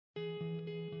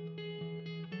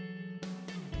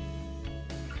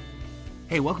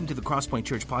Hey, welcome to the Crosspoint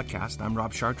Church podcast. I'm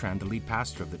Rob Chartrand, the lead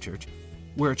pastor of the church.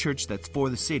 We're a church that's for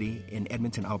the city in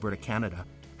Edmonton, Alberta, Canada,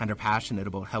 and are passionate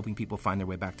about helping people find their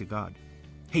way back to God.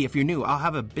 Hey, if you're new, I'll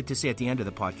have a bit to say at the end of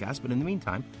the podcast, but in the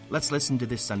meantime, let's listen to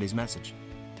this Sunday's message.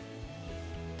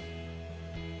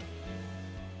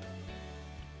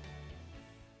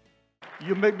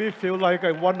 You make me feel like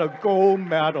I won a gold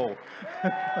medal.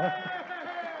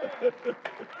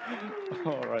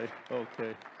 All right,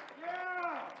 okay.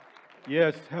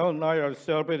 Yes, Helen and I are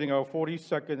celebrating our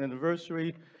 42nd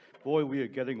anniversary. Boy, we are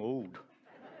getting old.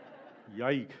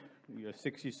 Yike, we are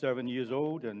 67 years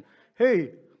old, and hey,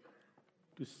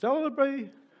 to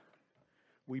celebrate,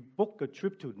 we booked a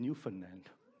trip to Newfoundland.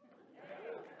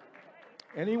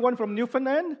 Anyone from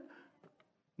Newfoundland?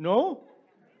 No?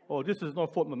 Oh, this is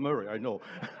not Fort McMurray, I know.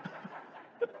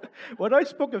 When I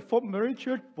spoke at Fort McMurray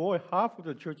Church, boy, half of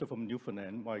the church are from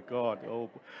Newfoundland. My God. Oh,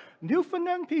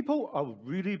 Newfoundland people are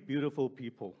really beautiful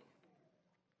people.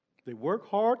 They work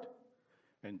hard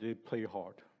and they play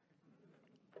hard.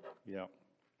 Yeah.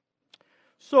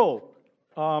 So,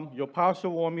 your pastor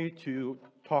wanted me to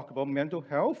talk about mental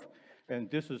health, and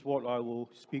this is what I will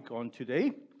speak on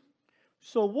today.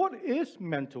 So, what is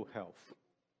mental health?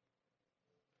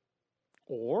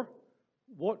 Or,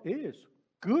 what is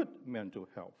good mental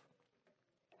health?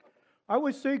 I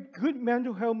would say good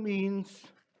mental health means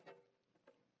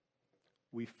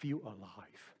we feel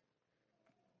alive.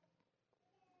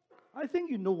 I think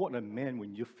you know what I meant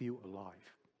when you feel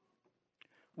alive.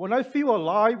 When I feel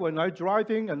alive, when I'm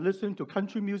driving and listen to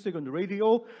country music on the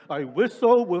radio, I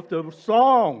whistle with the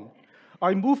song.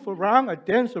 I move around, I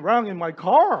dance around in my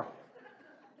car.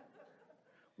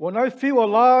 When I feel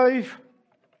alive,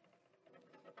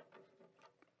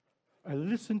 I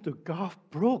listen to Garth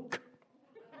Brooks.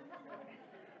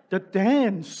 The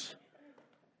dance.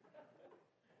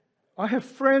 I have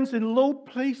friends in low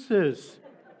places.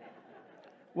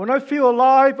 When I feel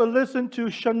alive, I listen to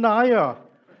Shania.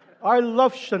 I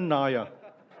love Shania.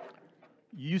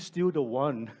 You still the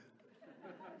one.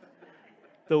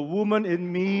 The woman in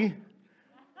me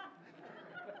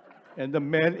and the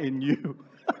man in you.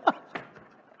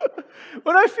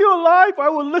 When I feel alive, I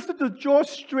will listen to George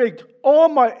Strait. All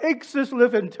my exes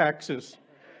live in Texas.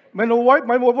 When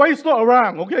my wife's not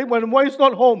around, okay? When my wife's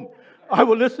not home, I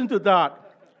will listen to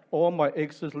that. All my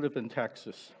exes live in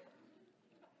Texas.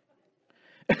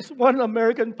 As one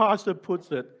American pastor puts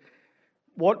it,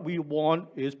 what we want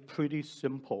is pretty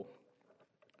simple.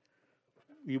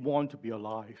 We want to be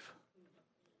alive.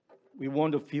 We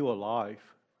want to feel alive.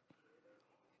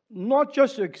 Not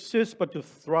just to exist, but to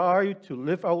thrive, to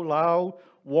live out loud,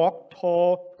 walk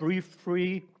tall, breathe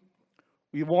free.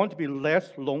 We want to be less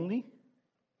lonely,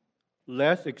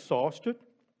 less exhausted,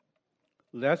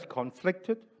 less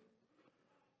conflicted,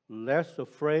 less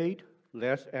afraid,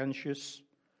 less anxious,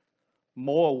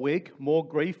 more awake, more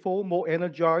grateful, more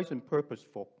energized, and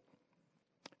purposeful.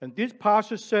 And this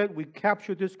pastor said we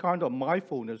capture this kind of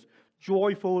mindfulness,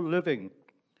 joyful living,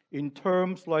 in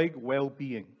terms like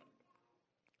well-being,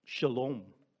 shalom,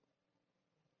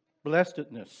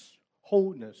 blessedness,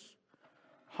 wholeness,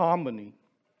 harmony,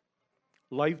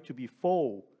 life to be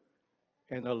full,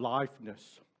 and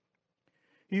aliveness.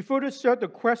 He further said the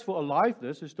quest for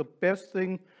aliveness is the best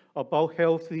thing about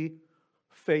healthy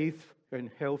faith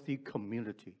and healthy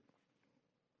community.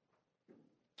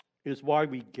 It's why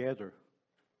we gather,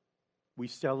 we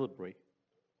celebrate,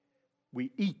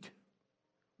 we eat,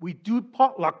 we do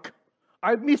potluck.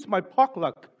 I miss my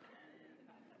potluck.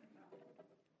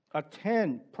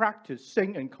 Attend, practice,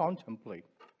 sing, and contemplate.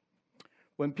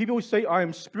 When people say I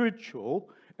am spiritual,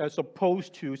 as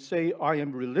opposed to say I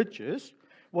am religious,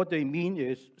 what they mean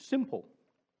is simple.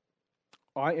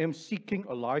 I am seeking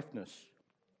aliveness,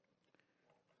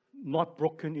 not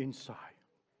broken inside,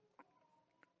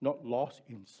 not lost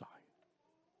inside,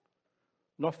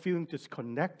 not feeling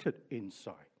disconnected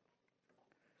inside,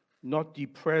 not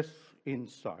depressed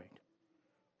inside,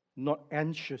 not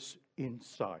anxious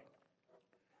inside,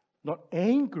 not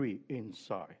angry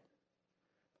inside,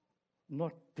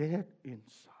 not dead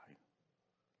inside,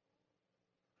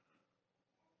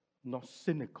 not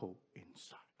cynical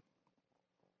inside.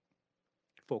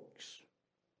 Folks,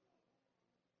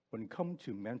 when it comes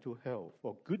to mental health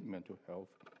or good mental health,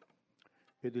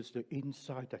 it is the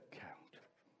inside that counts,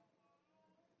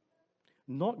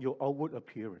 not your outward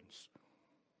appearance,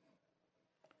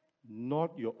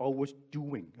 not your outward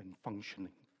doing and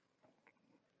functioning.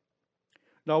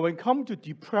 Now, when it comes to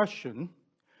depression,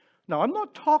 now I'm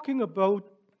not talking about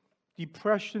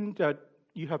depression that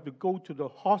you have to go to the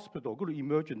hospital, go to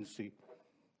emergency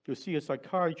to see a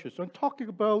psychiatrist. I'm talking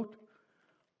about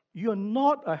you're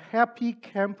not a happy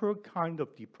camper kind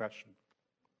of depression.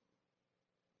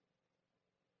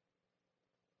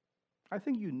 I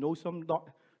think you know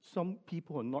some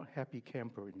people are not happy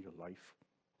camper in your life.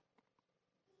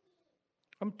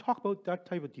 I'm talking about that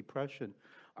type of depression.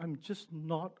 I'm just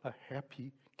not a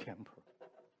happy camper.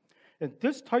 And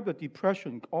this type of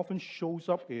depression often shows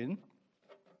up in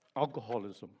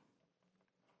alcoholism,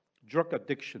 drug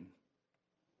addiction,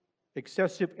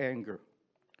 excessive anger,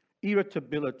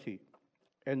 irritability,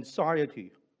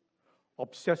 anxiety,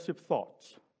 obsessive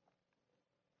thoughts,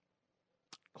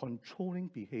 controlling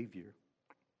behavior,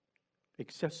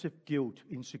 excessive guilt,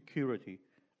 insecurity,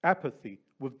 apathy,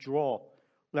 withdrawal,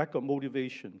 lack of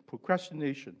motivation,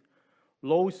 procrastination,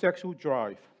 low sexual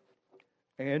drive,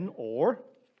 and or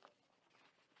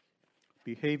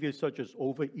behaviors such as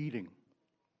overeating,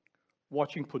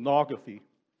 watching pornography,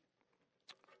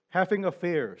 having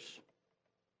affairs,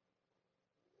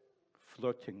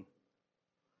 flirting,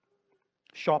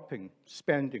 shopping,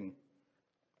 spending,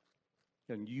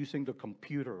 and using the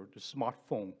computer, the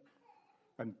smartphone,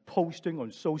 and posting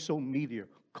on social media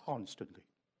constantly.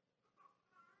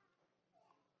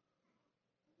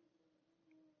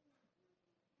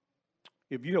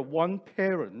 If you have one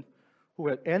parent who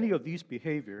had any of these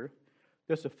behavior,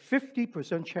 there's a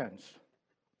 50% chance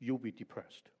you'll be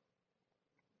depressed.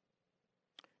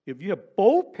 If you have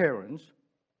both parents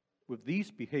with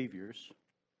these behaviors,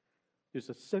 there's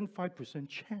a 75%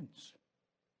 chance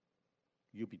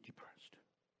you'll be depressed.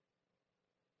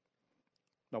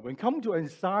 Now, when it comes to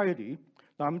anxiety,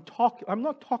 now I'm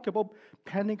not talking about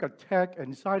panic attack,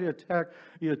 anxiety attack,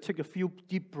 take a few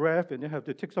deep breaths and then have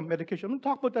to take some medication. I'm not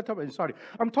talking about that type of anxiety.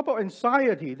 I'm talking about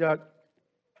anxiety that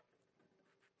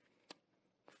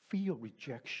fear of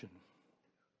rejection,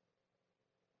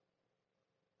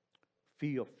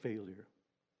 fear of failure,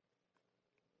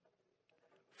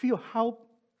 fear of how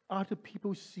other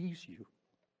people sees you.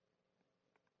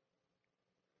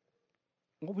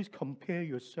 Always compare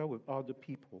yourself with other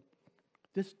people.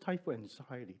 This type of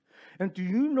anxiety. And do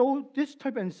you know this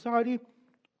type of anxiety?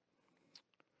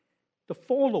 The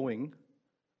following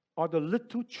are the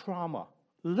little trauma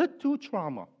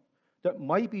that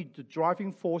might be the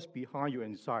driving force behind your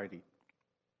anxiety.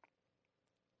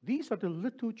 These are the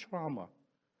little trauma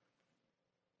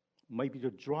might be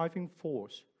the driving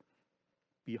force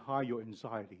behind your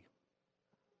anxiety.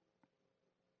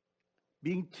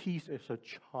 Being teased as a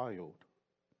child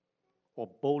or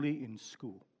bullied in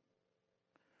school.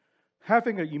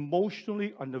 Having an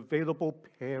emotionally unavailable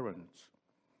parent.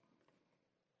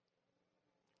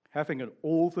 Having an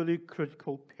overly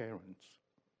critical parent.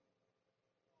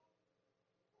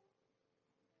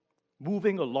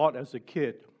 Moving a lot as a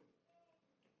kid.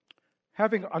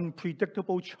 Having an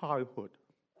unpredictable childhood.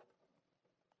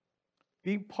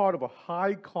 Being part of a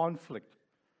high conflict,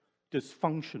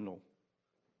 dysfunctional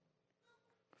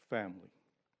family.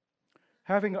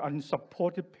 Having an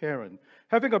unsupported parent.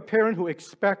 Having a parent who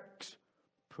expects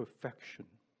perfection.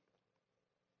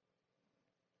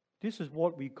 This is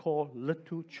what we call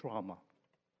little trauma.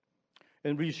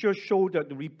 And research showed that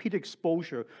the repeat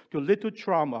exposure to little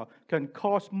trauma can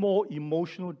cause more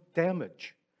emotional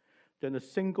damage than a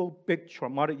single big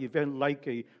traumatic event like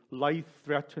a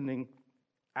life-threatening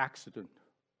accident,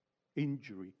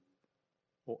 injury,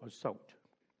 or assault.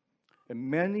 And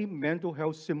many mental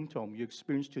health symptoms you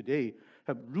experience today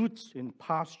have roots in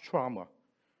past trauma,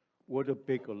 whether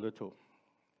big or little.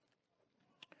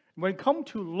 When it comes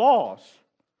to loss,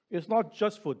 it's not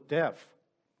just for death.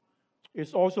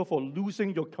 It's also for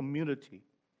losing your community,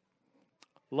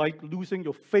 like losing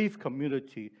your faith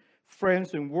community,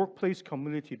 friends and workplace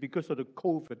community because of the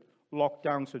COVID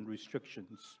lockdowns and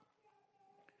restrictions.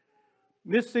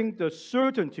 Missing the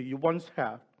certainty you once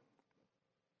had.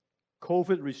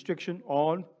 COVID restriction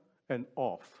on and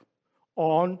off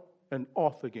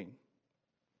again.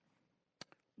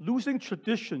 Losing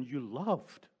tradition you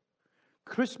loved.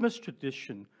 Christmas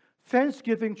tradition,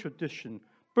 Thanksgiving tradition,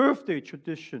 birthday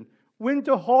tradition,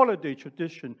 winter holiday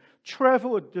tradition,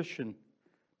 travel tradition,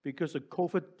 because of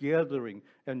COVID gathering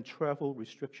and travel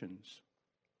restrictions.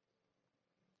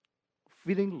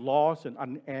 Feeling lost and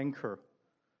unanchored.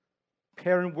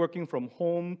 Parent working from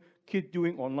home, kid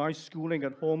doing online schooling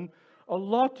at home, a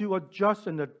lot to adjust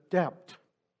and adapt.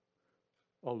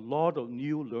 A lot of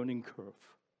new learning curve.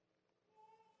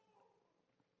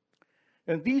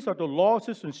 And these are the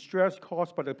losses and stress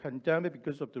caused by the pandemic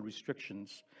because of the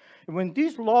restrictions. And when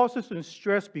these losses and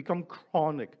stress become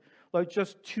chronic, like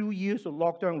just 2 years of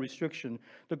lockdown restriction,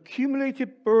 the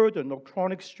cumulative burden of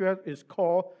chronic stress is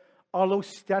called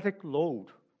allostatic load.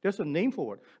 There's a name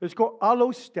for it. It's called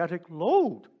allostatic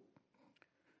load.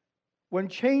 When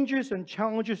changes and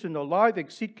challenges in our life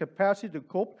exceed capacity to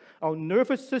cope, our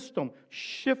nervous system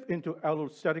shifts into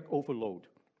allostatic overload.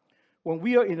 When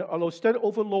we are in allosteric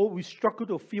overload, we struggle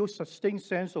to feel sustained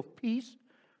sense of peace,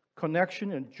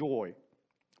 connection, and joy,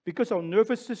 because our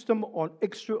nervous system on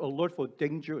extra alert for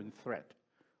danger and threat,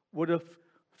 whether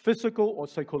physical or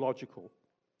psychological,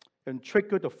 and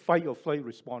trigger the fight or flight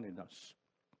response in us.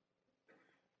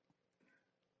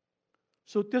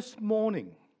 So this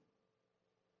morning,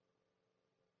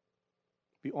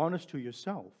 be honest to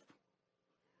yourself.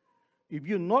 If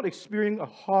you're not experiencing a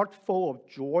heart full of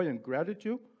joy and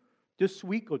gratitude this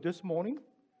week or this morning,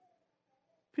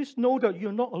 please know that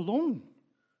you're not alone.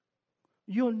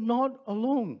 You're not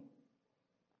alone.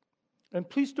 And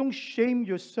please don't shame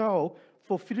yourself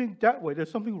for feeling that way.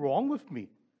 There's something wrong with me.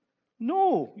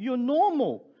 No, you're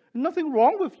normal. Nothing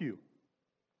wrong with you.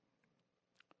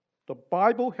 The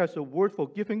Bible has a word for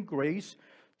giving grace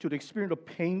to the experience of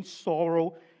pain,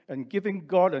 sorrow, and giving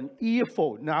God an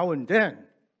earful now and then.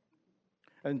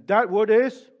 And that word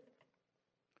is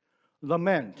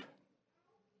lament.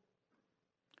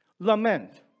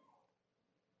 Lament.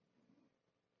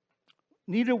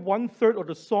 Neither 1/3 of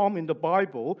the psalm in the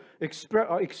Bible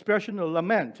expression of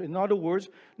lament. In other words,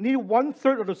 neither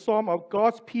 1/3 of the psalm are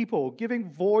God's people giving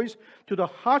voice to the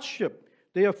hardship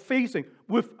they are facing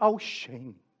without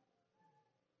shame.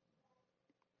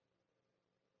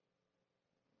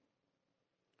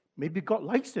 Maybe God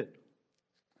likes it.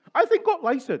 I think God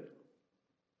likes it.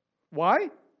 Why?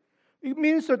 It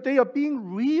means that they are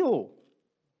being real,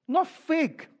 not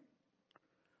fake,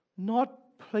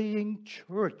 not playing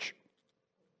church.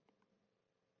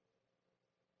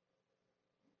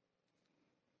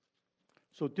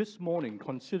 So this morning,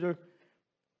 consider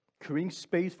creating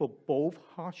space for both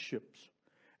hardships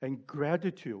and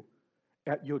gratitude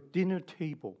at your dinner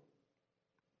table.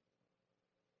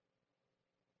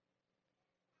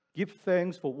 Give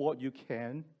thanks for what you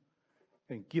can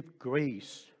and give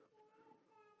grace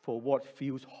for what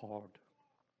feels hard.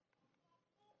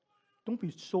 Don't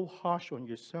be so harsh on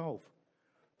yourself.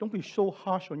 Don't be so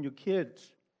harsh on your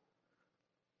kids.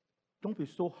 Don't be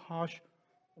so harsh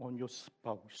on your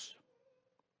spouse.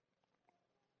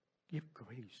 Give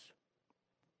grace.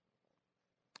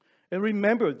 And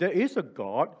remember, there is a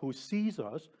God who sees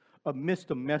us amidst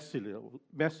the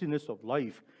messiness of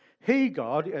life.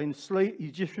 Hagar, an enslaved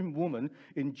Egyptian woman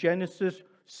in Genesis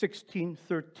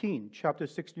 16:13, chapter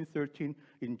 16:13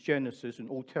 in Genesis, in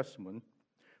Old Testament,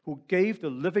 who gave the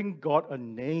living God a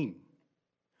name,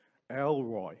 El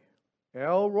Roi.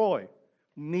 El Roi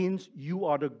means you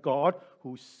are the God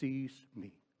who sees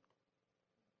me.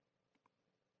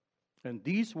 And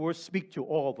these words speak to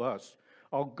all of us.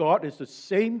 Our God is the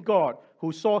same God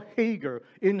who saw Hagar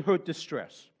in her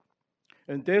distress.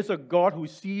 And there's a God who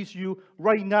sees you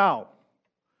right now,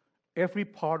 every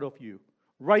part of you,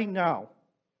 right now.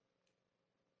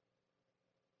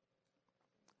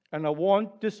 And I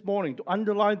want this morning to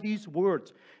underline these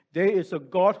words. There is a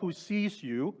God who sees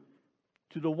you,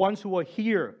 to the ones who are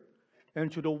here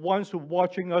and to the ones who are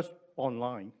watching us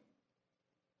online.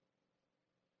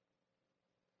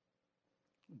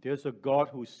 There's a God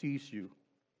who sees you,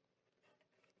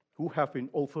 who have been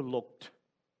overlooked,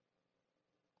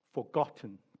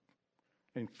 forgotten,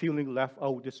 and feeling left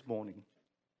out this morning.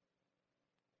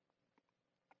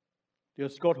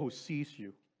 There's God who sees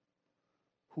you,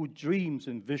 whose dreams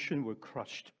and vision were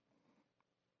crushed.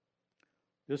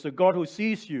 There's a God who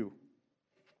sees you,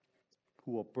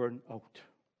 who are burned out,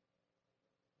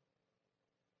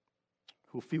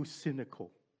 who feels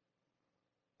cynical,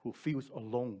 who feels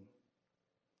alone,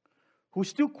 who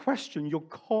still question your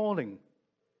calling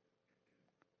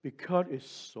because it's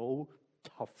so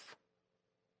tough.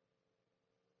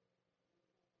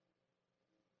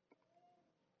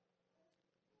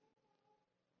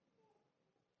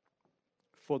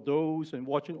 For those and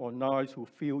watching online who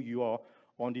feel you are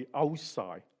on the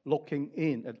outside, looking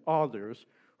in at others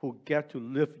who get to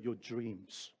live your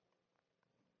dreams,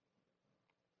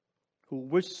 who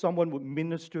wish someone would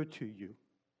minister to you,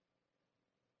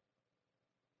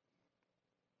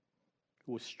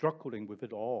 who are struggling with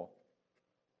it all,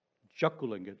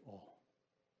 juggling it all.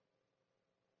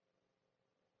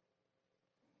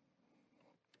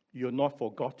 You're not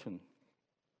forgotten.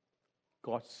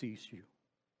 God sees you.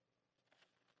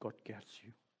 God gets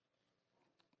you.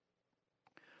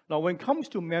 Now, when it comes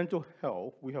to mental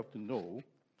health, we have to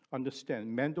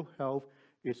understand, mental health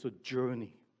is a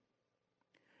journey.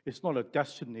 It's not a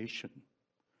destination.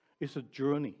 It's a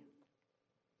journey.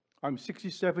 I'm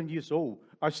 67 years old.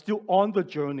 I'm still on the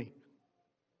journey.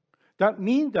 That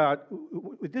means that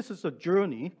this is a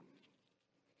journey.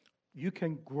 You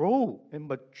can grow and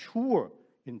mature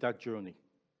in that journey.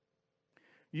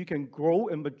 You can grow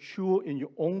and mature in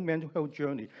your own mental health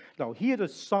journey. Now, here are the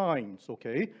signs,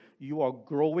 okay? You are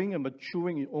growing and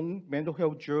maturing in your own mental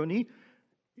health journey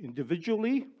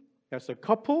individually, as a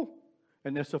couple,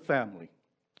 and as a family.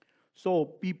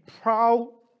 So be proud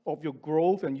of your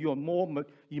growth, and you are more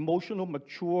emotional,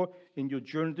 mature in your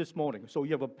journey this morning. So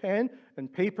you have a pen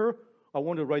and paper. I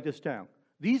want to write this down.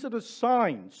 These are the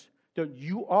signs that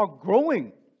you are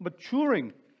growing,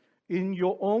 maturing in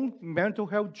your own mental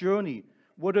health journey,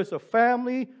 whether it's a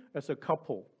family, as a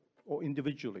couple, or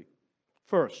individually.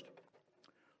 First,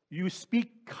 you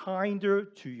speak kinder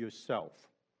to yourself.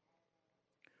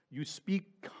 You speak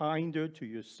kinder to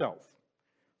yourself.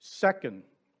 Second,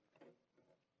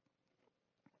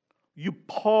 you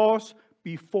pause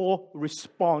before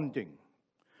responding.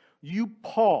 You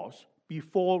pause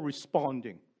before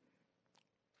responding.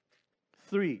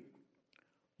 3,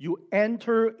 you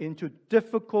enter into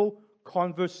difficult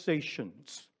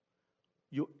conversations.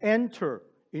 You enter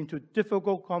into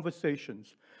difficult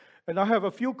conversations. And I have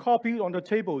a few copies on the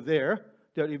table there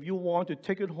that if you want to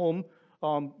take it home,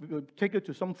 take it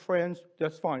to some friends,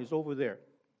 that's fine, it's over there.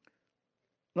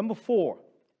 Number 4,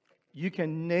 you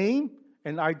can name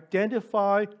and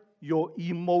identify your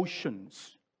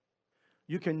emotions.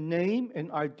 You can name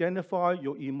and identify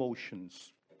your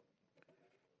emotions.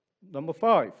 Number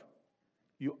 5,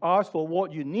 you ask for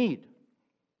what you need.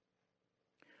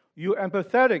 You're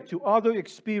empathetic to other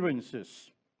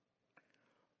experiences.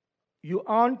 You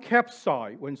aren't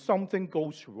capsized when something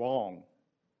goes wrong.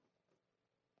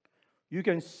 You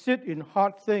can sit in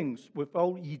hard things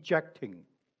without ejecting.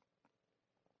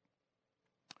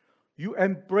 You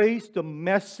embrace the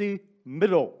messy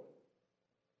middle.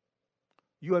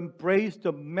 You embrace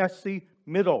the messy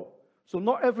middle. So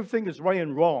not everything is right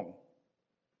and wrong.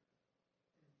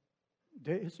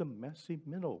 There is a messy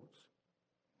middle.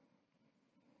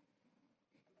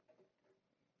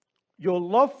 Your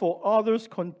love for others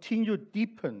continue to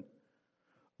deepen.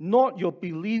 Not your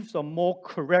beliefs are more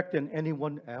correct than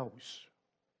anyone else.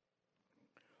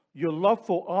 Your love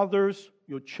for others,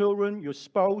 your children, your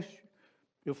spouse,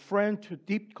 your friend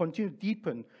continue to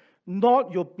deepen.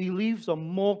 Not your beliefs are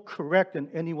more correct than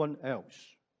anyone else.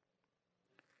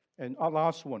 And our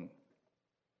last one.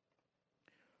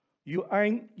 You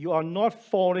are not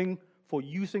falling for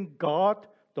using God,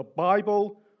 the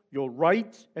Bible, your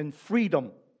rights, and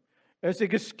freedom as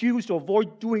an excuse to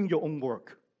avoid doing your own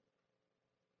work.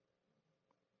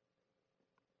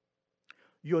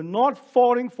 You're not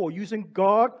falling for using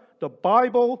God, the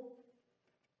Bible,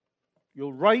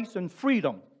 your rights and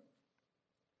freedom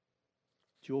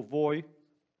to avoid,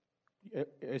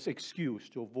 as excuse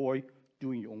to avoid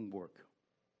doing your own work.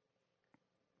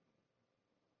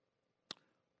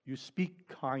 You speak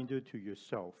kinder to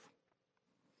yourself.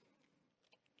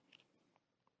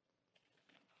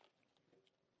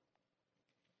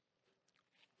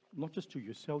 Not just to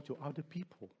yourself, to other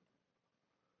people.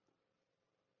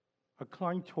 A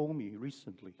client told me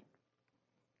recently,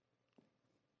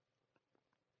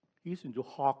 he's into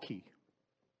hockey.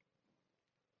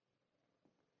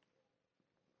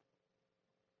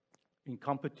 In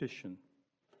competition,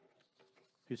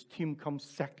 his team comes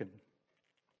second.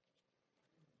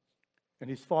 And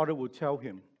his father will tell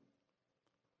him,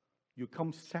 you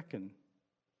come second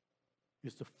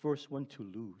is the first one to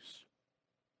lose.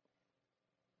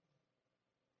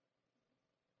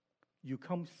 You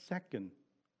come second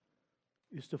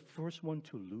is the first one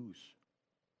to lose.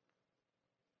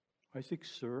 I said,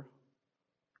 sir,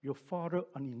 your father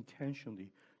unintentionally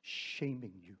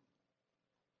shaming you.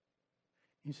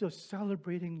 Instead of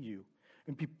celebrating you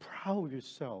and be proud of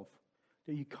yourself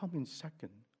that you come in second,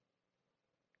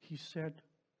 he said,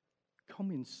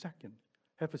 come in second,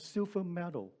 have a silver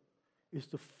medal, is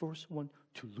the first one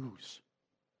to lose.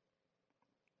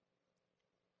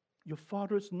 Your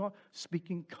father is not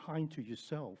speaking kind to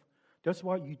yourself. That's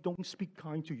why you don't speak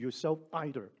kind to yourself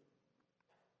either.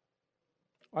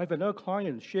 I have another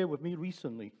client share with me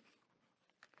recently.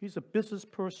 He's a business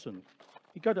person.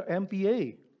 He got an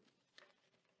MBA.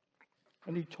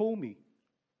 And he told me,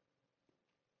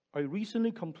 I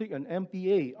recently completed an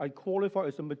MBA. I qualify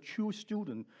as a mature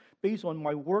student based on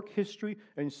my work history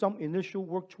and some initial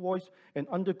work choice and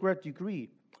undergrad degree.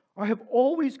 I have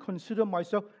always considered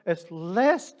myself as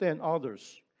less than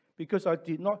others because I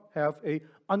did not have an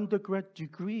undergrad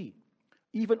degree.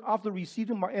 Even after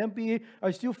receiving my MBA,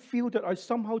 I still feel that I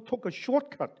somehow took a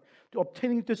shortcut to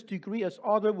obtaining this degree as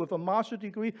others with a master's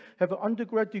degree have an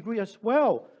undergrad degree as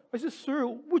well. I said, sir,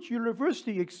 which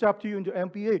university accepted you into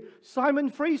MBA? Simon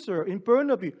Fraser in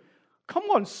Burnaby. Come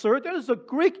on, sir, that is a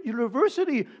great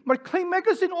university. Maclean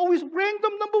Magazine always ranked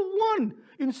them number 1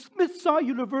 in Smithside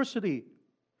University.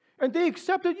 And they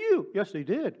accepted you. Yes, they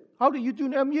did. How did you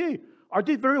do in MEA? I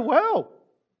did very well.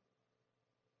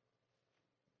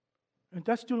 And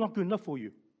that's still not good enough for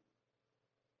you.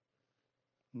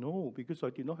 No, because I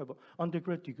did not have an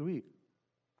undergrad degree.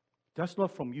 That's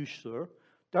not from you, sir.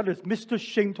 That is Mr.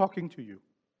 Shane talking to you.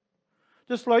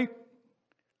 Just like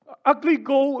ugly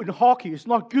goal in hockey is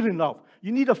not good enough.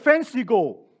 You need a fancy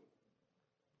goal.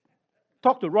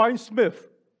 Talk to Ryan Smith.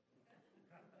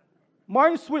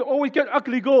 Ryan Smith always get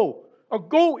ugly goal. A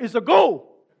goal is a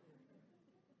goal.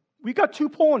 We got 2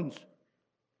 points.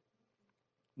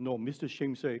 No, Mr.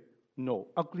 Shane say, no,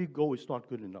 ugly goal is not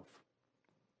good enough.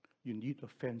 You need a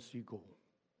fancy goal.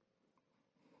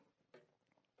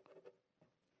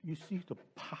 You see, the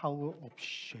power of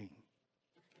shame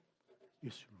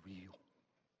is real.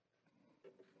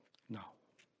 Now,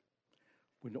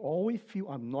 when I always feel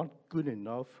I'm not good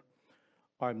enough,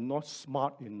 I'm not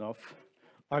smart enough,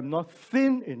 I'm not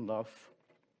thin enough,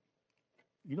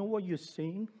 you know what you're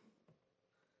saying?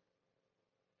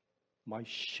 My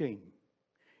shame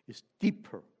is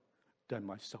deeper than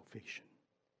my salvation.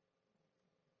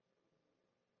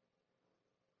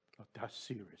 Now, that's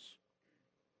serious.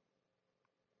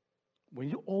 When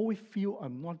you always feel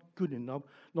I'm not good enough,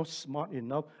 not smart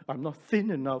enough, I'm not thin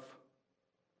enough,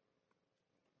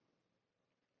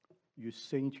 you're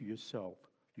saying to yourself,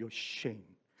 your shame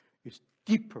is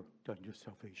deeper than your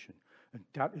salvation. And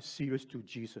that is serious to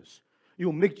Jesus. It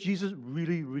will make Jesus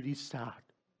really, really sad.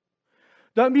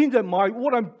 That means that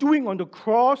what I'm doing on the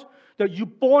cross, that you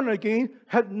born again,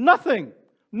 had nothing,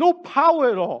 no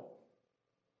power at all.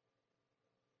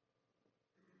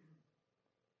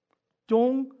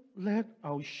 Don't let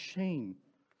our shame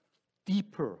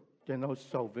deeper than our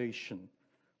salvation.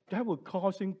 That will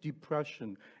causing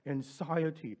depression,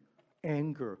 anxiety,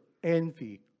 anger,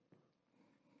 envy.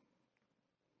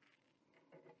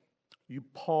 You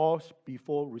pause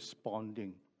before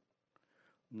responding.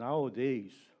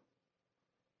 Nowadays,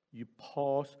 you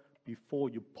pause before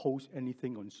you post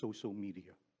anything on social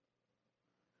media.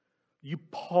 You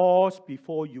pause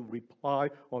before you reply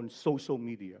on social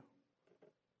media.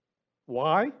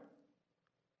 Why?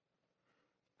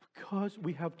 Because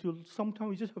sometimes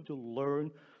we just have to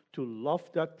learn to love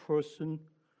that person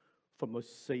from a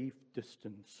safe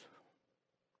distance.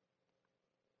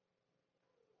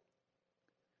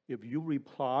 If you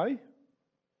reply,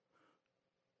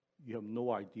 you have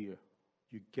no idea.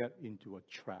 You get into a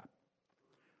trap.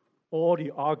 All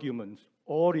the argument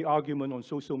on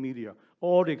social media,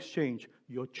 all the exchange,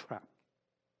 you're trapped.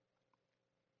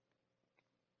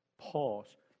 Pause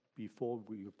before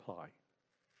we reply.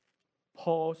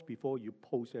 Pause before you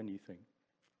post anything.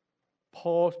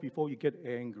 Pause before you get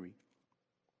angry.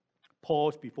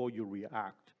 Pause before you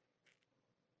react.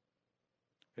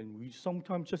 And we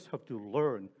sometimes just have to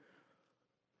learn,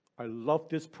 I love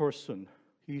this person,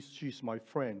 she's my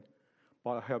friend,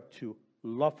 but I have to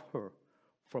love her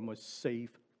from a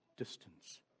safe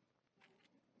distance.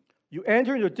 You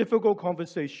enter into difficult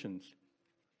conversations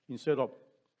instead of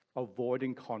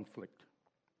avoiding conflict.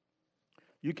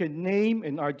 You can name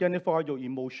and identify your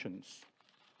emotions.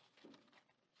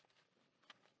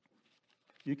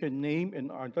 You can name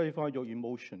and identify your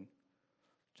emotion.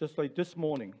 Just like this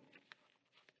morning.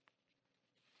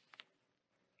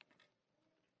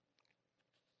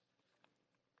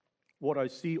 What I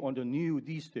see on the news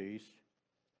these days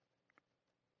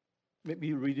make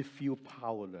me really feel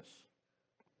powerless.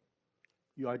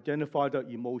 You identify that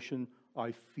emotion,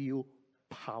 I feel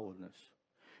powerless.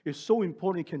 It's so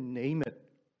important you can name it.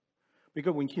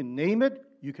 Because when you can name it,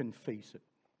 you can face it.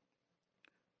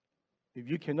 If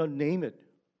you cannot name it,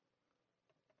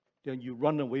 then you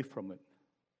run away from it.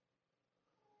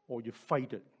 Or you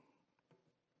fight it.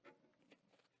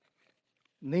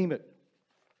 Name it.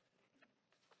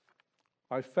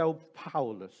 I felt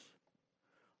powerless.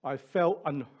 I felt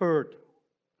unheard.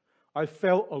 I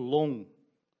felt alone.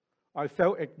 I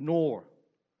felt ignored.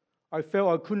 I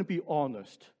felt I couldn't be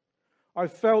honest. I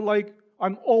felt like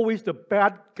I'm always the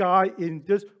bad guy in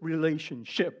this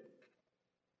relationship.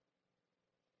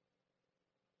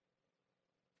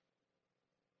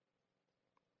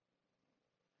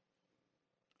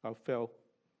 I felt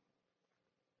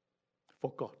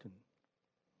forgotten.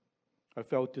 I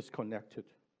felt disconnected.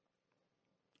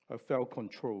 I felt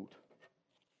controlled.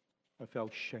 I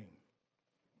felt shame.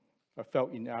 I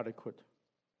felt inadequate.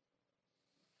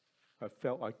 I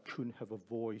felt I couldn't have a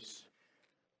voice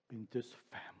in this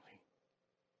family.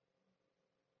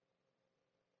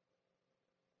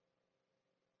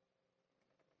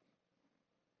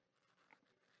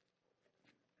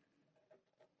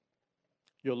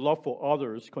 Your love for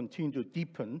others continue to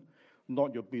deepen,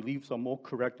 not your beliefs are more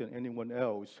correct than anyone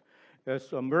else.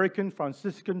 As American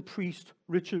Franciscan priest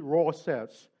Richard Rohr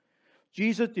says,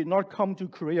 Jesus did not come to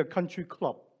create a country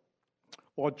club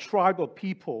or a tribe of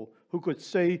people who could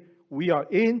say, we are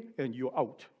in and you're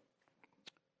out.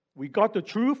 We got the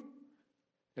truth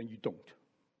and you don't.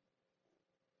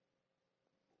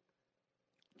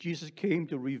 Jesus came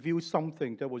to reveal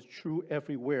something that was true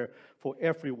everywhere for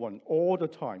everyone all the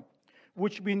time,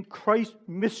 which means Christ's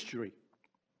mystery.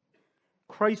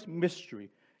 Christ's mystery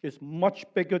is much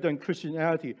bigger than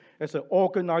Christianity as an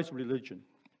organized religion.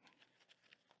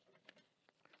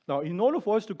 Now, in order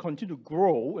for us to continue to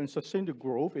grow and sustain the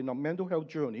growth in our mental health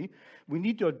journey, we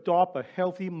need to adopt a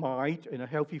healthy mind and a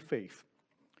healthy faith.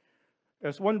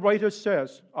 As one writer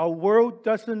says, our world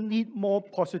doesn't need more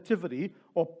positivity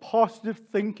or positive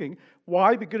thinking.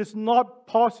 Why? Because it's not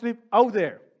positive out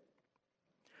there.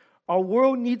 Our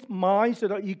world needs minds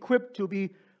that are equipped to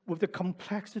be with the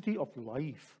complexity of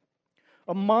life.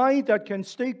 A mind that can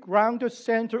stay grounded,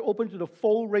 centered, open to the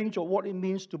full range of what it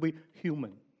means to be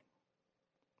human.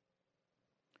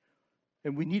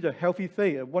 And we need a healthy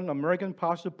faith. As one American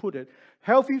pastor put it,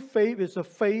 healthy faith is a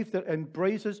faith that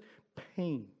embraces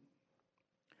pain,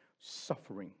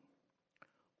 suffering,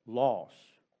 loss,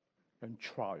 and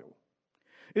trial.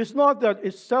 It's not that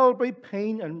it celebrates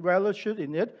pain and relishes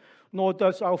in it, nor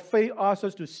does our faith ask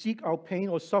us to seek our pain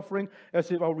or suffering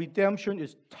as if our redemption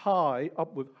is tied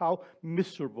up with how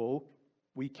miserable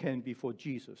we can be for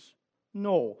Jesus.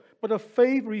 No, but a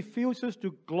faith refuses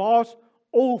to gloss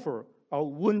over our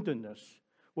woundedness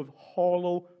with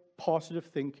hollow, positive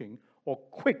thinking or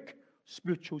quick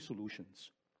spiritual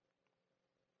solutions.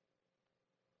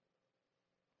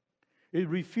 It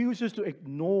refuses to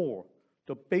ignore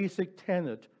the basic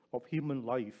tenet of human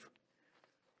life.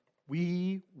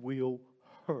 We will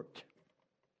hurt.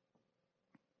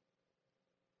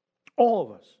 All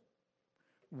of us.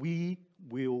 We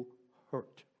will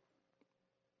hurt.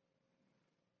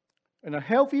 And a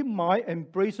healthy mind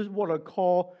embraces what I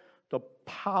call the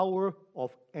power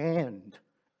of and.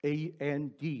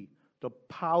 A-N-D. The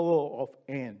power of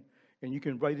and. And you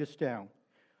can write this down.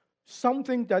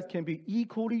 Something that can be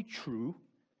equally true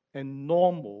and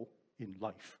normal in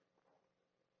life.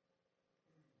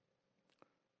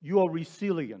 You are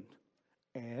resilient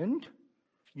and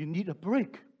you need a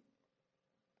break.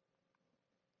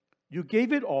 You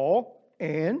gave it all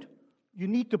and you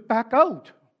need to back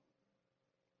out.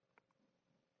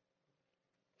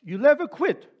 You never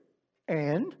quit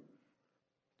and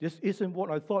this isn't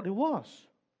what I thought it was.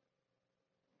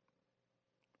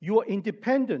 You are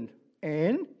independent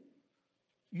and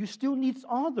you still need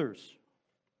others.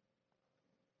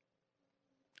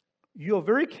 You are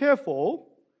very careful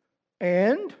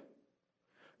and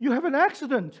you have an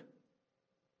accident.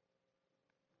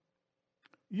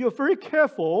 You're very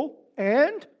careful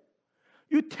and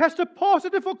you tested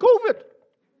positive for COVID.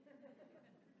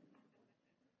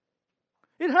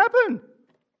 It happened.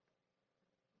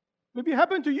 Maybe it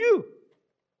happened to you.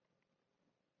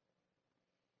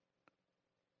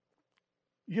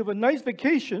 You have a nice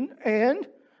vacation and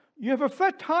you have a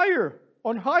flat tire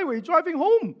on highway driving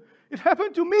home. It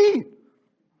happened to me.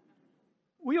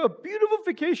 We have a beautiful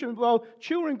vacation with our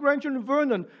children, grandchildren,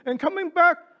 Vernon, and coming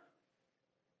back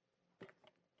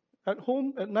at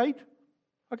home at night,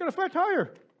 I got a flat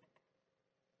tire.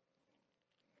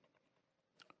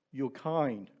 You're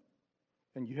kind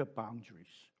and you have boundaries.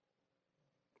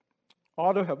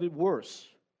 Others have it worse,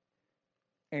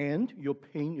 and your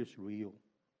pain is real.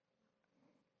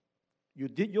 You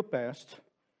did your best,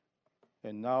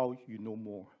 and now you know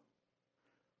more.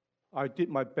 I did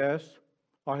my best.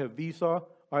 I have visa.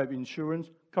 I have insurance.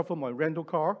 Cover my rental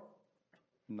car.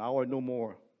 Now I know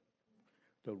more.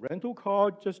 The rental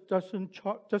car just doesn't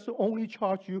only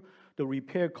charge you the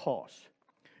repair cost.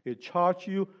 It charges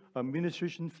you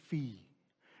administration fee.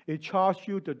 It charges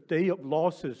you the day of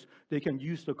losses they can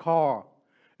use the car.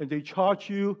 And they charge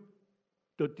you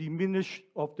the diminish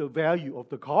of the value of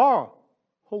the car.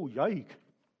 Oh, yike.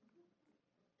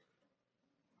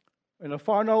 And I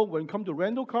found out when it comes to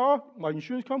rental car, my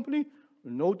insurance company,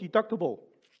 no deductible.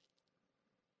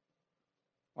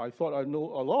 I thought I know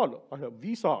a lot. I have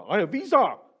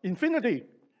Visa, Infinity.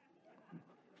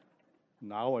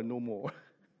 Now I know more.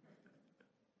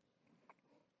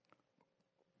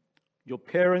 Your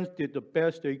parents did the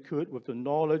best they could with the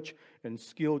knowledge and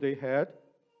skill they had,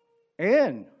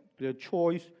 and their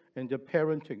choice and their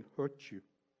parenting hurt you.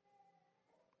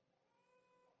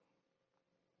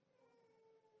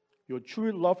 You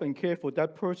truly love and care for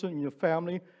that person in your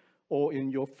family or in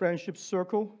your friendship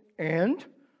circle, and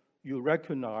you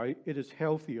recognize it is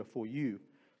healthier for you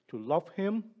to love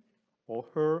him or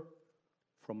her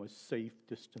from a safe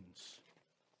distance.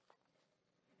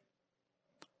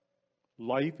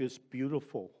 life is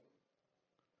beautiful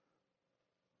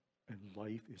and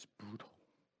life is brutal.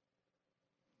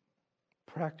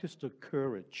 Practice the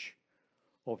courage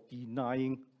of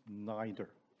denying neither.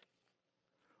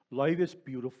 Life is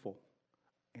beautiful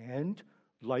and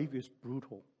life is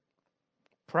brutal.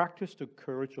 Practice the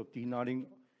courage of denying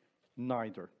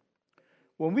neither.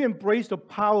 When we embrace the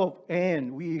power of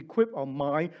and, we equip our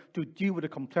mind to deal with the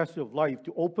complexity of life,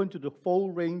 to open to the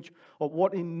full range of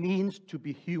what it means to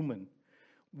be human.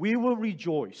 We will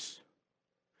rejoice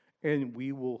and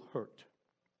we will hurt.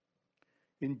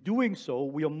 In doing so,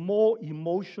 we are more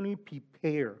emotionally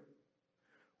prepared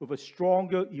with a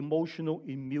stronger emotional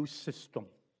immune system.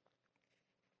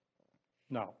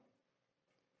 Now,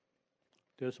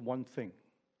 there's one thing.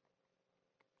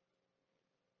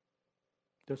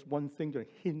 There's one thing that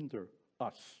hinders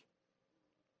us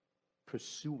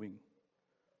pursuing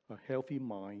a healthy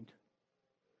mind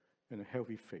and a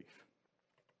healthy faith.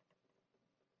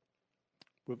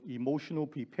 With emotional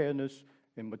preparedness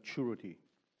and maturity.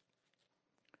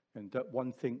 And that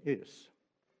one thing is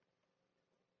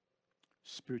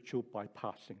spiritual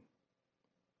bypassing.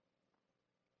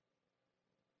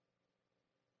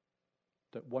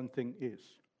 That one thing is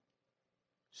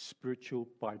spiritual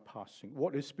bypassing.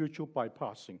 What is spiritual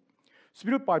bypassing?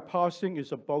 Spiritual bypassing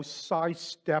is about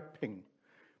sidestepping,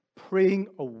 praying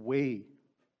away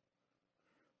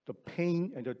the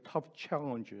pain and the tough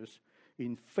challenges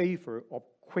in favor of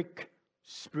quick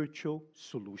spiritual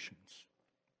solutions.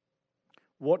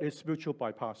 What is spiritual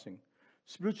bypassing?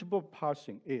 Spiritual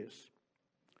bypassing is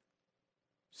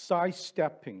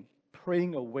sidestepping,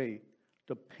 praying away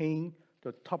the pain,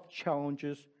 the tough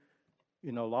challenges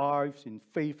in our lives in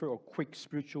favor of quick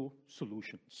spiritual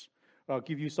solutions. I'll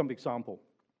give you some example.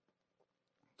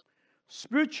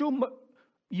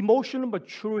 Emotional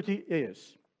maturity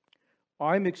is,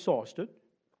 I'm exhausted.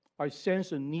 I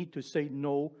sense a need to say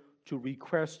no to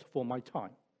requests for my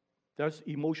time. That's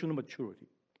emotional maturity.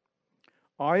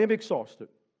 I am exhausted.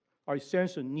 I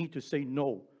sense a need to say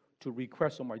no to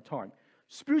requests of my time.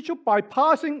 Spiritual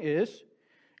bypassing is,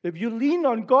 if you lean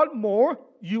on God more,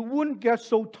 you wouldn't get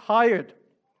so tired.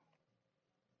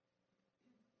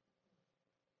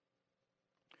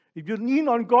 If you lean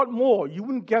on God more, you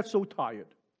wouldn't get so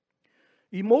tired.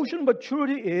 Emotional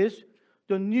maturity is,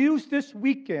 the news this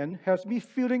weekend has me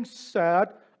feeling sad,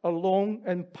 alone,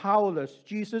 and powerless.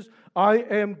 Jesus, I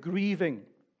am grieving.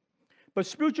 But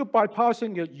spiritual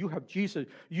bypassing is, you have Jesus.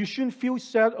 You shouldn't feel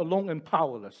sad, alone, and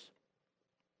powerless.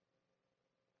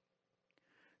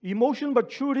 Emotional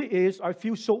maturity is, I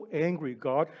feel so angry,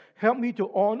 God. Help me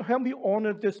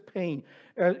honor this pain,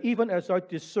 even as I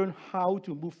discern how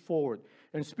to move forward.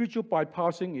 And spiritual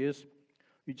bypassing is,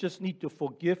 you just need to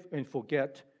forgive and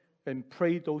forget and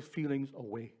pray those feelings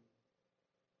away.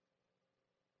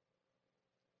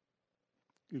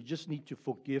 You just need to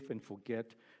forgive and forget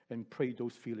and pray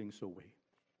those feelings away.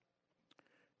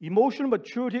 Emotional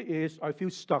maturity is, I feel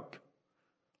stuck.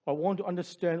 I want to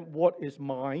understand what is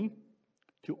mine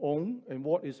to own and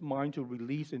what is mine to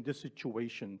release in this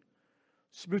situation.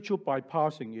 Spiritual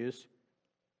bypassing is,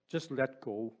 just let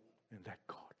go and let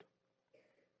God.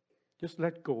 Just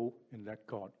let go and let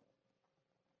God.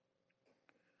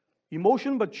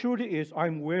 Emotional maturity is,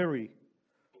 I'm weary.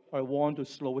 I want to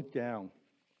slow it down.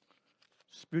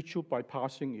 Spiritual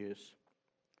bypassing is,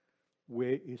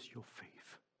 where is your faith?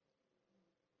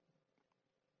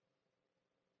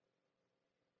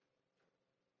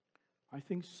 I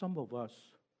think some of us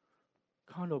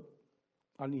kind of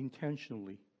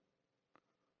unintentionally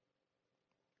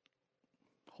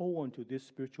hold on to this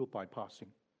spiritual bypassing.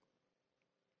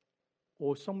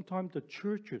 Or sometimes the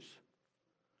churches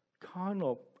kind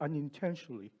of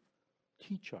unintentionally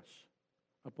teach us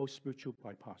about spiritual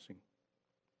bypassing.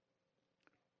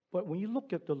 But when you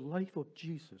look at the life of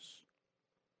Jesus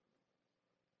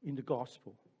in the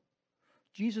gospel,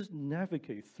 Jesus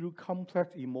navigated through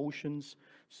complex emotions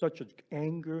such as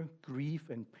anger, grief,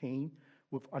 and pain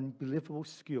with unbelievable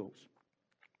skills.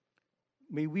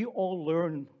 May we all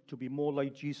learn to be more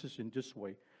like Jesus in this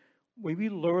way. May we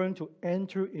learn to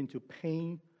enter into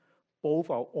pain, both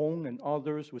our own and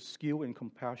others, with skill and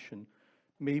compassion.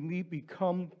 May we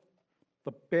become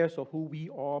the best of who we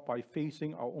are by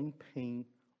facing our own pain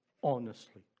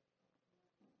honestly.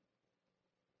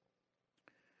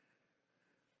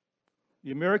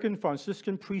 The American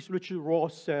Franciscan priest Richard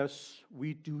Rohr says,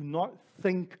 we do not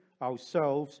think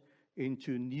ourselves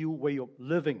into a new way of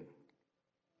living.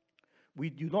 We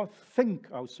do not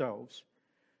think ourselves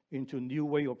into a new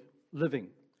way of living.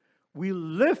 We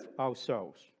live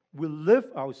ourselves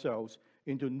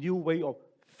into a new way of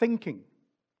thinking.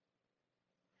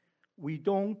 We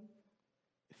don't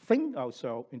think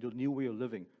ourselves into a new way of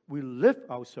living. We live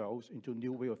ourselves into a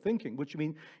new way of thinking, which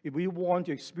means if we want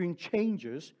to experience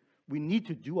changes, we need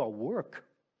to do our work.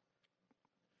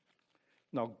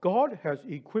 Now, God has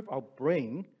equipped our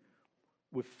brain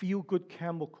with feel-good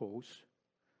chemicals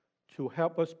to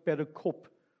help us better cope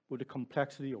with the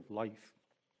complexity of life,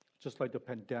 just like the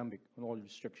pandemic and all the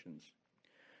restrictions.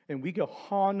 And we can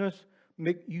harness,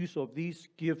 make use of these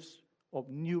gifts of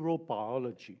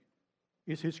neurobiology.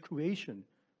 It's His creation.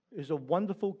 It's a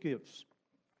wonderful gift.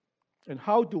 And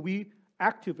how do we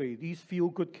activate these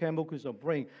feel-good chemicals in our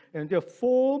brain? And there are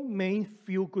 4 main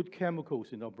feel-good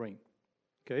chemicals in our brain.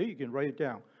 Okay, you can write it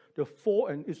down. The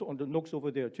 4, and it's on the notes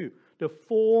over there too. The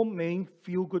 4 main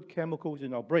feel-good chemicals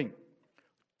in our brain.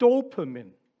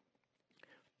 Dopamine,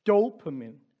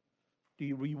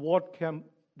 the reward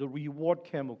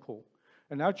chemical.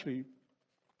 And actually,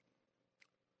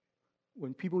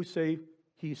 when people say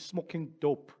he's smoking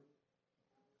dope,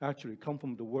 actually come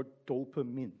from the word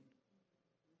dopamine.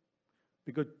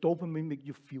 Because dopamine makes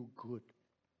you feel good.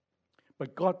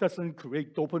 But God doesn't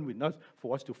create dopamine in us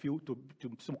for us to feel to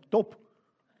smoke dope.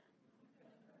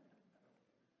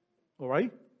 All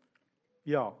right?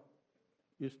 Yeah.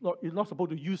 You're not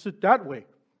supposed to use it that way.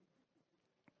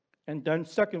 And then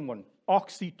second one,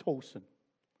 oxytocin.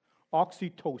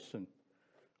 Oxytocin,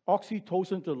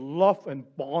 the love and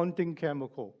bonding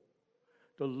chemical.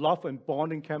 The love and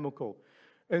bonding chemical.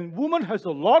 And woman has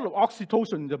a lot of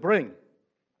oxytocin in the brain.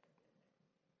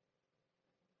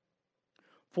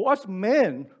 For us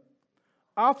men,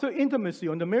 after intimacy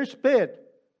on the marriage bed,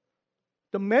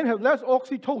 the men have less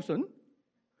oxytocin,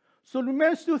 so the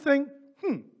men still think,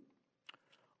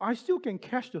 I still can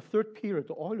catch the third period of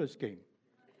the Oilers game.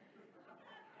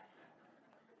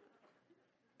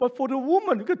 But for the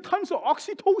woman, you get tons of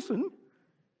oxytocin.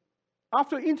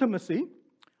 After intimacy,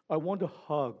 I want to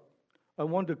hug. I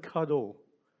want to cuddle.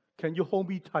 Can you hold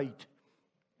me tight?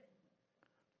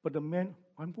 But the man,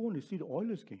 I'm going to see the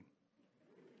Oilers game.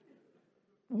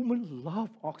 Women love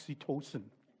oxytocin.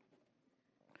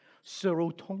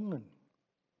 Serotonin,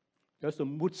 that's a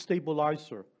mood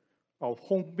stabilizer, our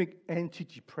home-made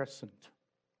antidepressant.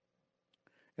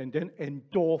 And then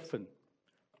endorphin,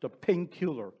 the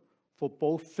painkiller for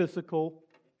both physical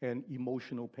and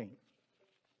emotional pain.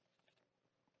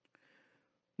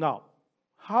 Now,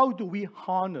 how do we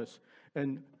harness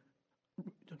and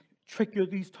trigger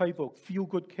these type of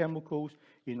feel-good chemicals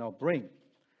in our brain?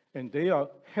 And they are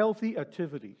healthy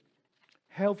activity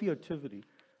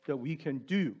that we can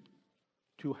do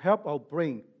to help our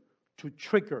brain to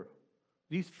trigger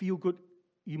these feel-good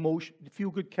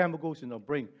chemicals in our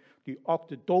brain. The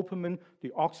dopamine, the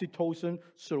oxytocin,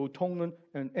 serotonin,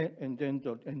 and then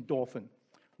the endorphin.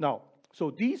 Now, so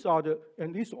these are the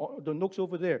notes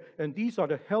over there, and these are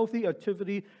the healthy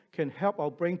activity can help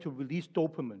our brain to release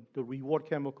dopamine, the reward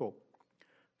chemical.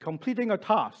 Completing a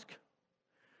task,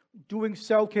 doing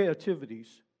self-care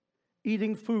activities,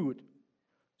 eating food,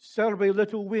 celebrate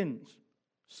little wins,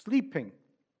 sleeping,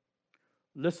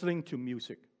 listening to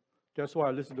music. That's why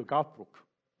I listen to Garth Brooks.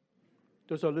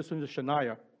 That's why I listen to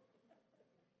Shania.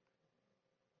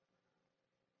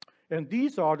 And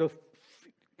these are the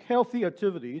healthy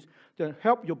activities that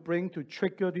help your brain to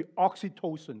trigger the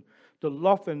oxytocin, the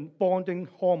love and bonding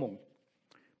hormone.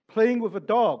 Playing with a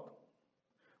dog,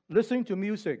 listening to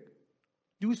music,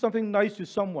 do something nice to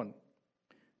someone,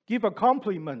 give a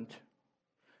compliment,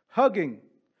 hugging,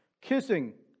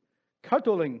 kissing,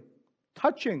 cuddling,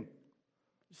 touching,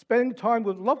 spending time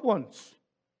with loved ones.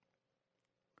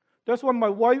 That's why my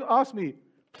wife asked me,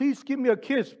 please give me a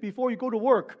kiss before you go to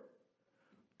work.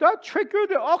 That triggered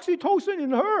the oxytocin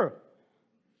in her,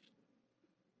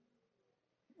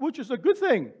 which is a good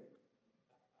thing.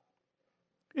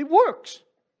 It works.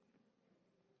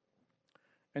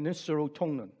 And then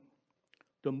serotonin,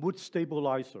 the mood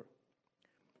stabilizer.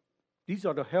 These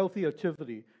are the healthy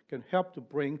activity can help the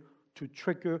brain to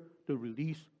trigger the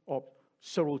release of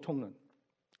serotonin.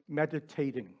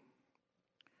 Meditating,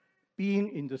 being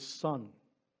in the sun,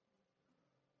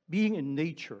 being in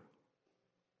nature,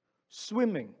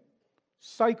 swimming,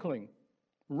 cycling,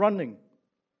 running,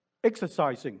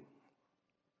 exercising.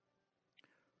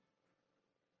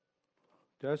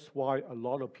 That's why a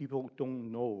lot of people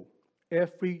don't know.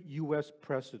 Every U.S.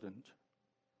 president,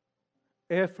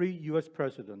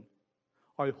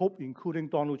 I hope including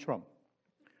Donald Trump,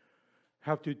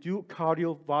 have to do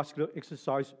cardiovascular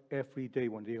exercise every day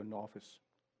when they're in office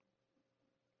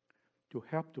to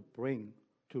help the brain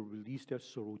to release their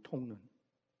serotonin.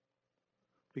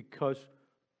 Because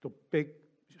the big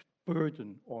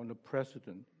burden on the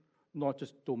president, not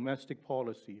just domestic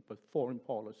policy, but foreign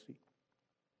policy.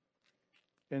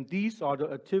 And these are the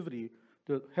activities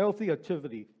the healthy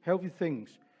activity, healthy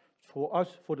things for us,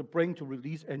 for the brain to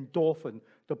release endorphin,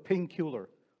 the painkiller,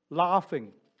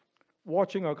 laughing,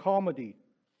 watching a comedy,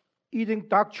 eating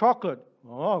dark chocolate.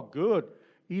 Oh, good.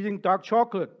 Eating dark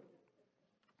chocolate.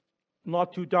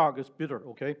 Not too dark, it's bitter,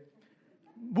 okay?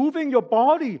 Moving your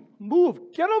body.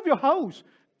 Move. Get out of your house.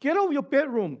 Get out of your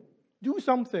bedroom. Do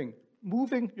something.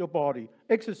 Moving your body.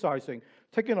 Exercising.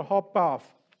 Taking a hot bath.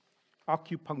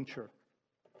 Acupuncture.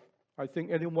 I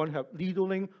think anyone have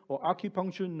needling or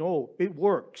acupuncture? No, it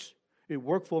works. It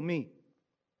worked for me.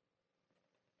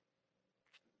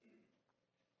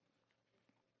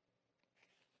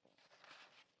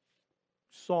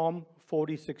 Psalm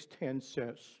 46:10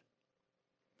 says,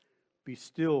 "Be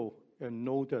still and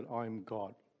know that I am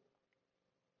God."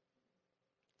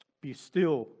 Be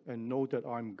still and know that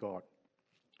I'm God.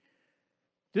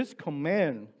 This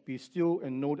command, be still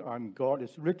and know that I'm God,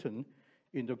 is written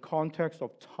in the context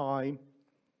of time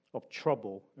of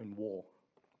trouble and war.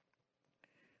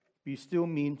 Be still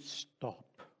means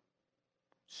stop.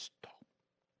 Stop.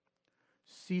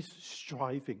 Cease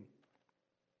striving.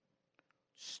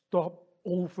 Stop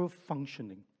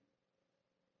over-functioning.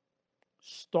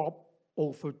 Stop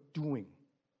overdoing.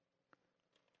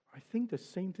 I think the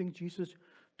same thing Jesus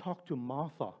talked to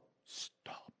Martha.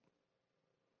 Stop.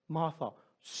 Martha,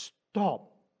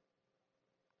 stop.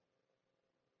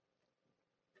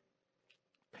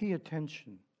 Pay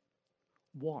attention.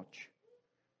 Watch.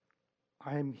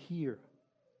 I am here.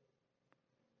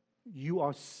 You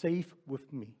are safe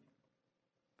with me.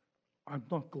 I'm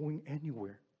not going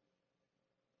anywhere.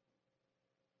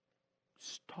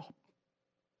 Stop.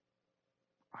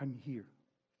 I'm here.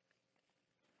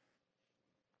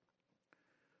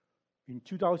 In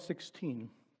 2016,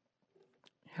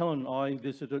 Helen and I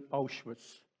visited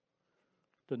Auschwitz,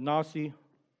 the Nazi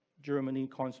Germany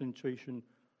concentration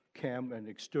camp and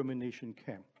extermination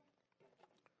camp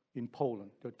in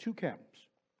Poland. There are two camps.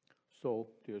 So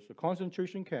there's a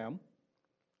concentration camp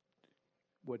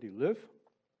where they live,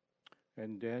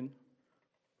 and then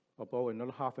about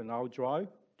another half an hour drive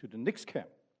to the next camp,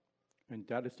 and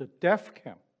that is the death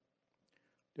camp.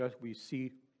 That we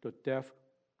see the death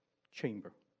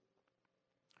chamber.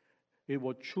 It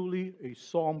was truly a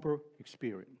somber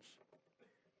experience.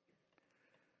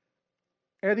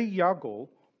 Eddie Yago,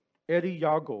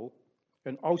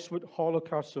 an Auschwitz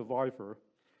Holocaust survivor,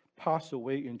 passed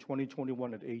away in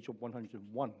 2021 at the age of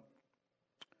 101.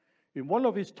 In one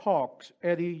of his talks,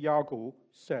 Eddie Yago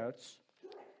says,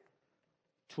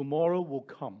 "Tomorrow will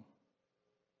come,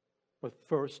 but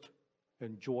first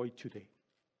enjoy today."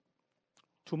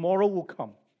 Tomorrow will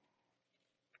come,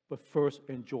 but first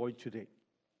enjoy today.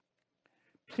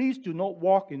 Please do not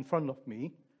walk in front of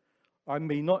me. I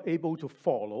may not be able to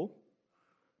follow.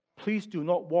 Please do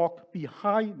not walk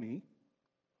behind me.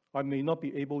 I may not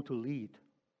be able to lead.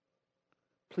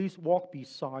 Please walk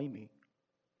beside me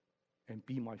and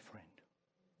be my friend.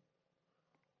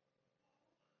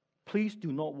 Please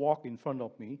do not walk in front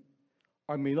of me.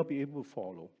 I may not be able to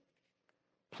follow.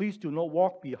 Please do not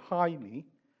walk behind me.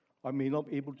 I may not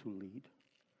be able to lead.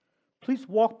 Please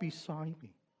walk beside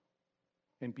me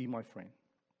and be my friend.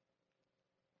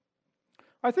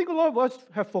 I think a lot of us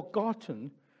have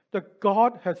forgotten that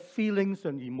God has feelings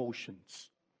and emotions.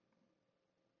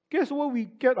 Guess where we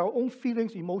get our own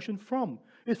feelings, emotion from?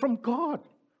 It's from God,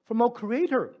 from our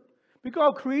Creator. Because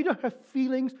our Creator has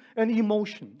feelings and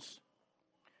emotions.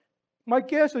 My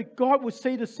guess is God would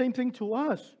say the same thing to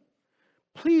us.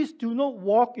 Please do not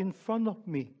walk in front of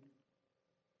me.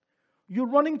 You're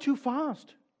running too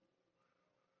fast.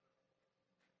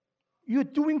 You're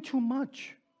doing too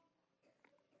much.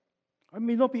 I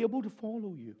may not be able to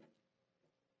follow you.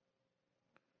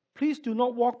 Please do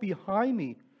not walk behind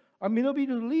me. I may not be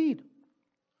able to lead.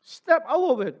 Step out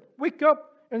of it. Wake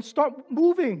up and start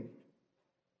moving.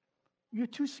 You're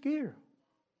too scared.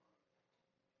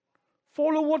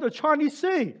 Follow what the Chinese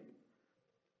say.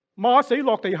 馬死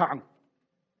落地行.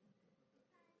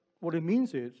 What it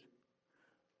means is,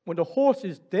 when the horse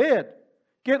is dead,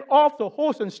 get off the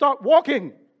horse and start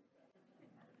walking.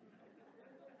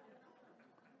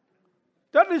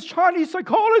 That is Chinese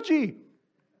psychology.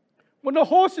 When the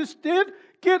horse is dead,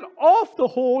 get off the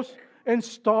horse and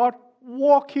start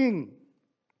walking.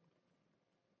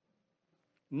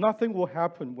 Nothing will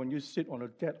happen when you sit on a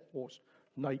dead horse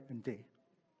night and day.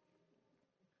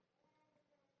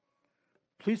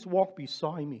 Please walk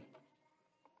beside me.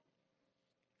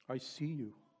 I see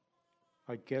you.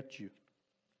 I get you.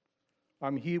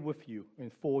 I'm here with you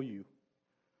and for you.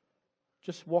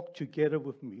 Just walk together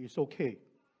with me. It's okay.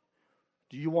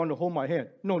 Do you want to hold my hand?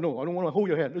 No, I don't want to hold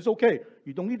your hand. It's okay.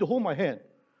 You don't need to hold my hand.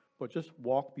 But just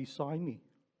walk beside me.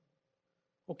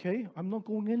 Okay, I'm not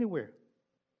going anywhere.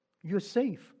 You're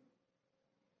safe.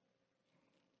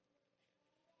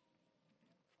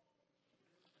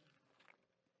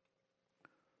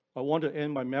 I want to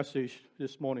end my message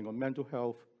this morning on mental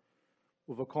health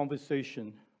with a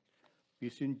conversation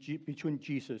between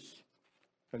Jesus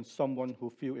and someone who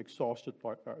feels exhausted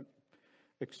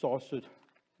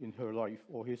in her life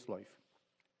or his life.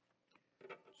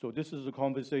 So this is a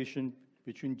conversation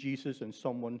between Jesus and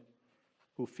someone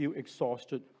who feels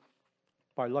exhausted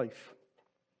by life.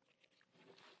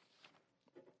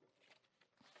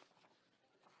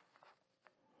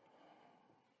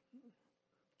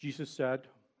 Jesus said,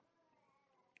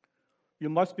 "You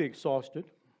must be exhausted.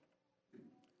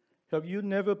 Have you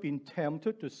never been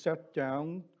tempted to set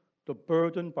down the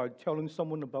burden by telling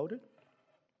someone about it?"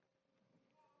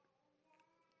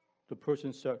 The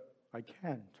person said, I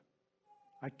can't.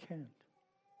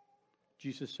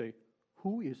 Jesus said,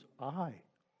 who is I?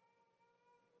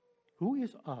 Who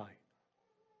is I?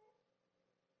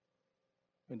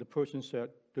 And the person said,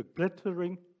 the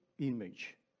glittering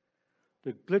image.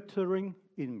 The glittering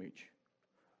image.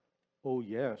 Oh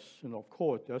yes, and of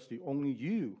course, that's the only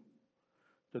you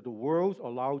that the world's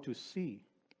allowed to see.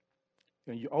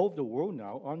 And you're out of the world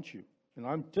now, aren't you? And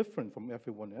I'm different from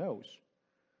everyone else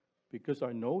because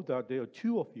I know that there are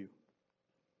two of you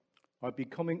are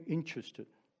becoming interested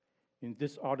in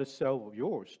this other self of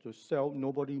yours, the self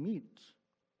nobody meets.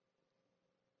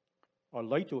 I'd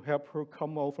like to help her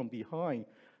come out from behind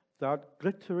that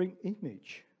glittering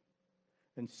image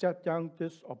and set down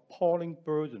this appalling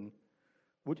burden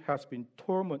which has been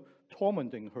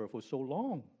tormenting her for so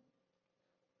long.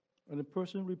 And the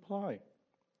person replied,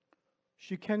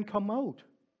 she can't come out.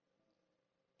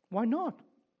 Why not?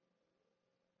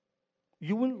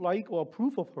 You wouldn't like or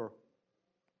approve of her.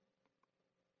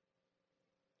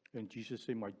 And Jesus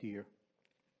said, my dear,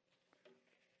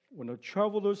 when a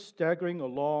traveler staggering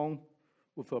along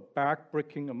with her back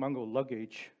breaking among her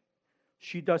luggage,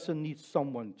 she doesn't need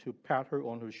someone to pat her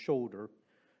on her shoulder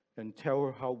and tell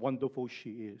her how wonderful she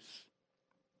is.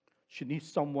 She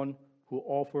needs someone who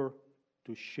offers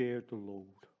to share the load.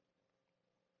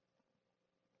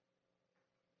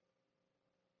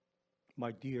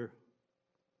 My dear,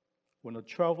 when a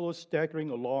traveler staggering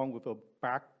along with her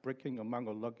back breaking among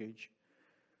her luggage,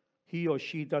 he or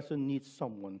she doesn't need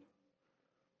someone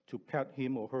to pat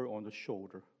him or her on the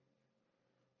shoulder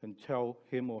and tell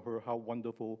him or her how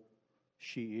wonderful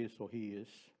she is or he is.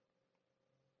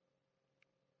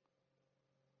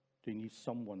 They need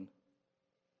someone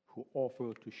who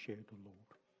offers to share the load.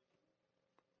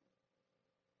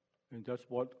 And that's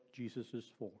what Jesus is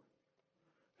for.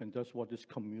 And that's what this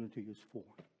community is for.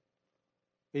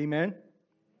 Amen?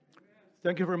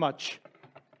 Thank you very much.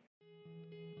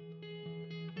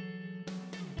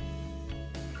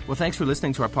 Well, thanks for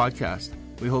listening to our podcast.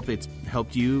 We hope it's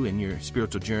helped you in your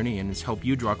spiritual journey and it's helped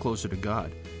you draw closer to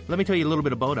God. Let me tell you a little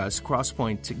bit about us.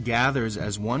 Crosspoint gathers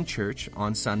as one church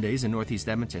on Sundays in Northeast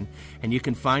Edmonton, and you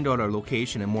can find out our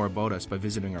location and more about us by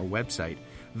visiting our website,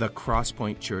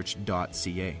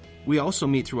 thecrosspointchurch.ca. We also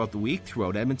meet throughout the week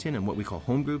throughout Edmonton in what we call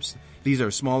home groups. These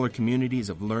are smaller communities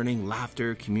of learning,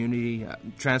 laughter, community,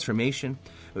 transformation.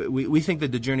 We think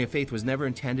that the journey of faith was never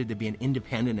intended to be an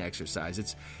independent exercise.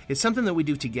 It's something that we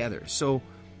do together. So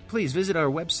please visit our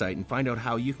website and find out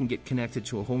how you can get connected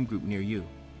to a home group near you.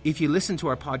 If you listen to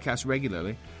our podcast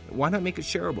regularly, why not make it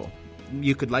shareable?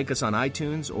 You could like us on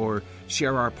iTunes or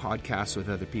share our podcasts with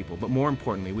other people. But more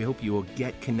importantly, we hope you will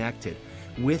get connected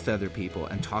with other people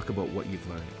and talk about what you've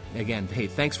learned. Again, hey,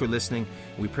 thanks for listening.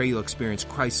 We pray you'll experience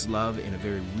Christ's love in a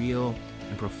very real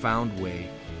and profound way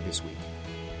this week.